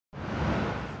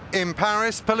In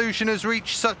Paris, pollution has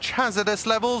reached such hazardous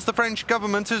levels the French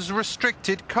government has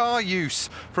restricted car use.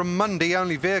 From Monday,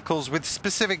 only vehicles with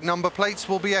specific number plates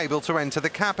will be able to enter the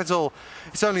capital.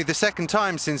 It's only the second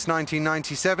time since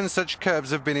 1997 such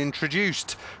curbs have been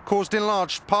introduced, caused in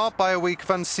large part by a week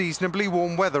of unseasonably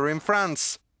warm weather in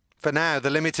France. For now, the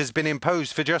limit has been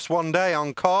imposed for just one day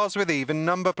on cars with even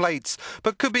number plates,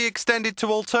 but could be extended to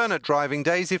alternate driving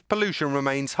days if pollution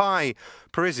remains high.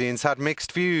 Parisians had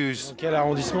mixed views. Quel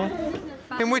arrondissement?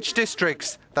 In which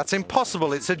districts? That's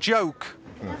impossible, it's a joke.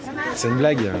 C'est une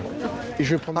blague.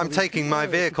 I'm taking my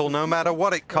vehicle no matter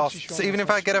what it costs, even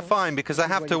if I get a fine because I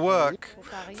have to work.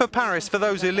 For Paris, for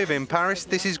those who live in Paris,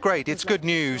 this is great, it's good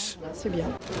news.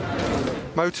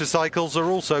 Motorcycles are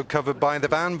also covered by the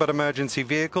ban, but emergency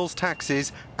vehicles,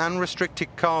 taxis and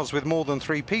restricted cars with more than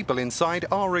 3 people inside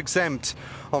are exempt.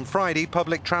 On Friday,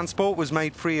 public transport was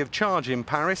made free of charge in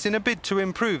Paris in a bid to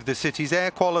improve the city's air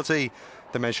quality.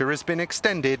 The measure has been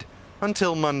extended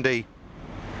until Monday.